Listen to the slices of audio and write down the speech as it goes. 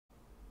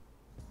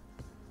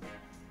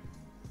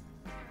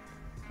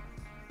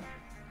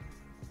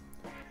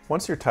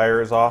Once your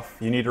tire is off,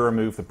 you need to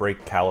remove the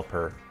brake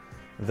caliper.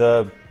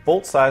 The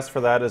bolt size for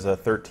that is a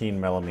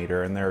 13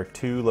 millimeter, and there are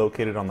two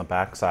located on the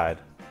back side.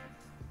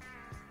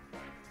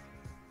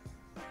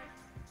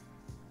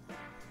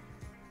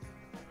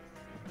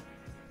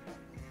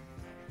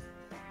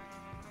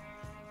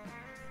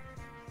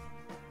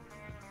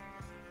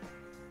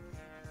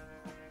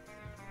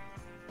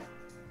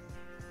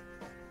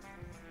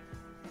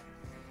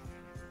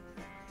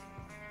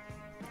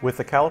 With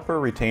the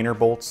caliper retainer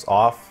bolts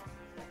off,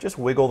 just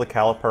wiggle the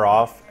caliper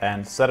off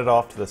and set it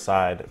off to the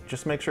side.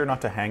 Just make sure not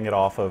to hang it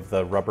off of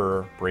the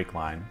rubber brake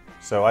line.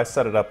 So I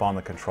set it up on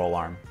the control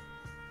arm.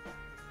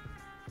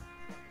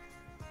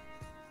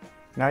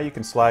 Now you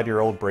can slide your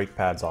old brake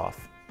pads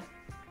off.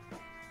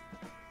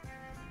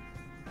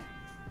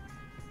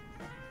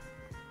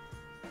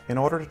 In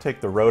order to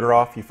take the rotor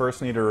off, you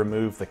first need to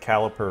remove the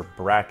caliper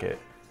bracket.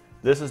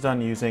 This is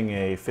done using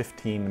a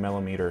 15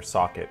 millimeter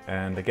socket,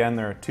 and again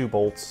there are two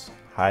bolts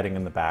hiding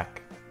in the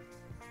back.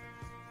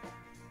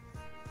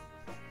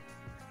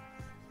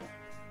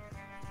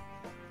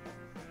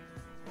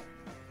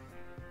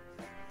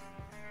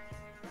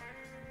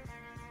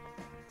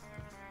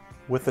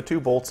 With the two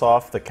bolts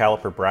off, the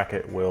caliper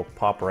bracket will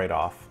pop right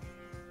off.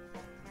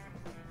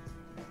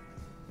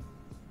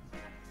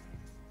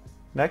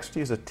 Next,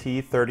 use a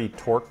T30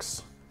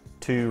 Torx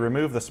to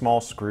remove the small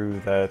screw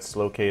that's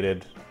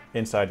located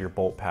inside your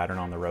bolt pattern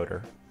on the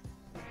rotor.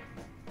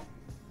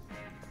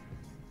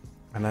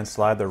 And then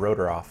slide the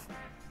rotor off.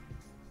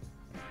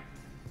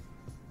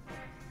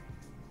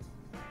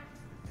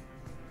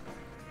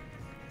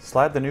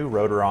 Slide the new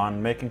rotor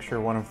on, making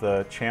sure one of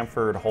the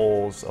chamfered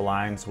holes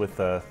aligns with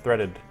the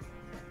threaded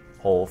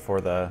hole for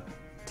the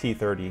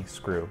T30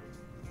 screw.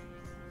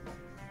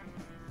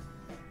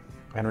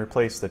 And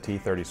replace the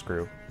T30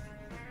 screw.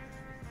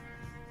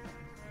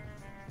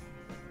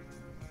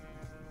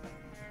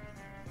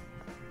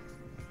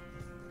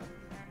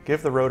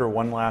 Give the rotor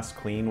one last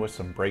clean with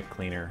some brake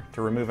cleaner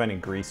to remove any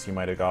grease you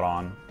might have got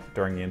on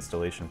during the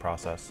installation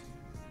process.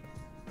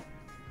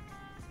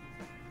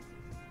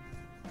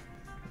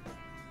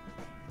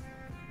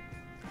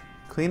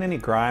 Clean any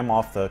grime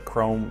off the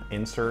chrome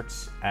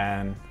inserts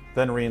and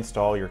then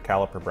reinstall your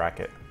caliper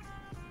bracket.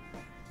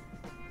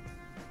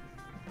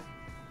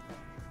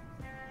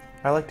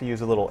 I like to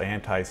use a little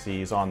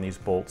anti-seize on these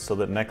bolts so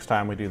that next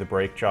time we do the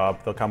brake job,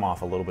 they'll come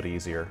off a little bit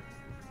easier.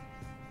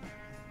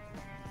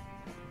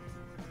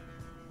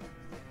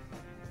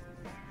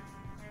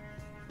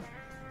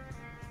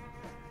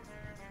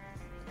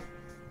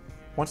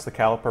 Once the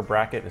caliper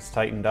bracket is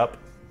tightened up,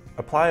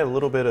 apply a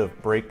little bit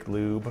of brake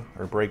lube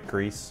or brake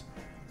grease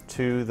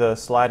to the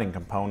sliding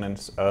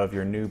components of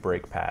your new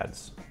brake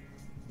pads.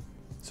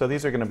 So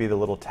these are going to be the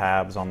little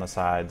tabs on the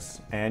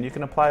sides, and you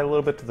can apply a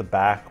little bit to the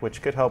back,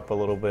 which could help a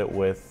little bit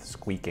with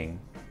squeaking.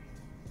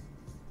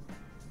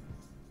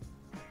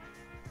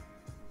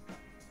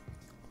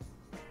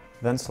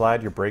 Then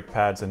slide your brake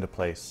pads into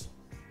place.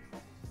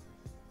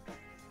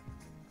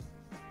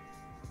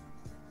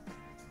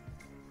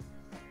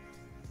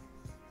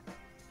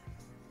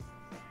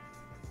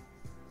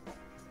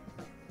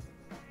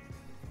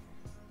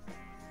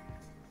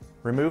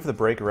 Remove the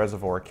brake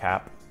reservoir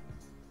cap.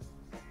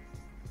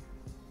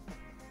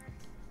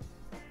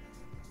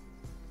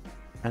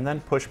 And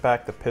then push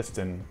back the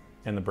piston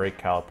in the brake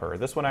caliper.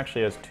 This one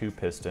actually has two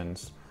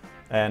pistons,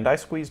 and I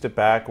squeezed it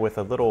back with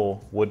a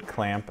little wood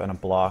clamp and a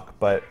block,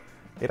 but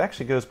it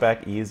actually goes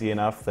back easy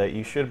enough that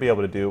you should be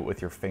able to do it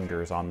with your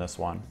fingers on this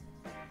one.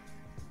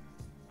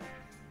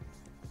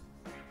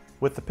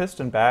 With the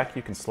piston back,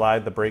 you can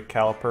slide the brake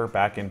caliper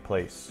back in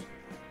place.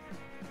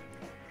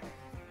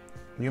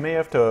 You may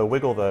have to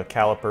wiggle the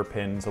caliper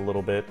pins a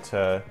little bit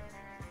to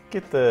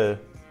get the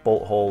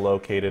bolt hole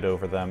located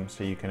over them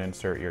so you can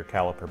insert your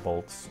caliper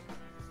bolts.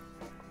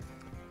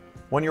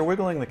 When you're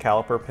wiggling the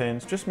caliper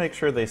pins, just make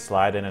sure they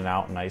slide in and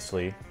out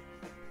nicely.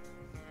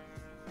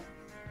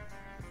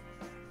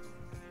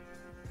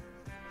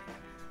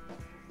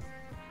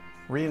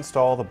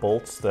 Reinstall the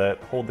bolts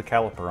that hold the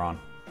caliper on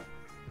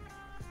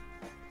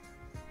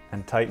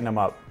and tighten them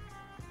up.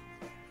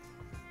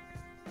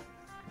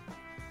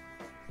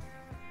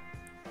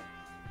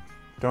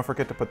 Don't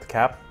forget to put the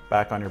cap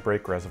back on your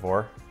brake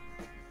reservoir.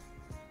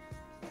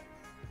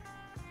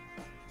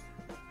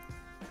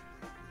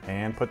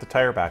 And put the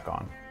tire back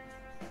on.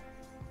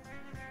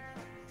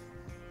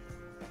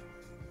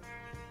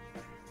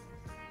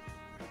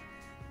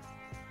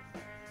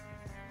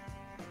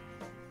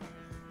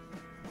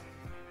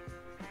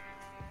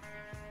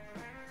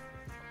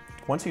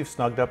 Once you've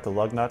snugged up the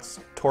lug nuts,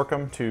 torque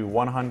them to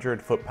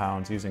 100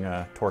 foot-pounds using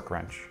a torque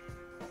wrench.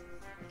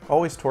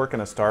 Always torque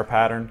in a star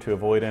pattern to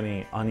avoid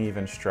any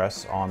uneven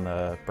stress on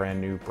the brand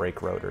new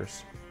brake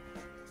rotors.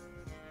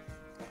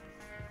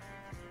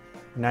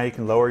 Now you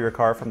can lower your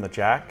car from the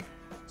jack,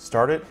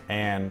 start it,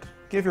 and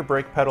give your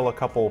brake pedal a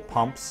couple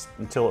pumps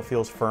until it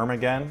feels firm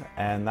again,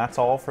 and that's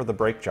all for the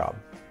brake job.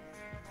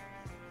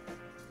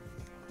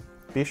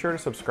 Be sure to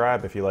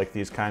subscribe if you like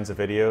these kinds of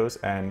videos,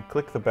 and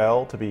click the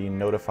bell to be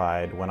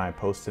notified when I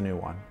post a new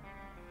one.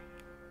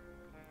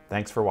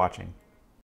 Thanks for watching.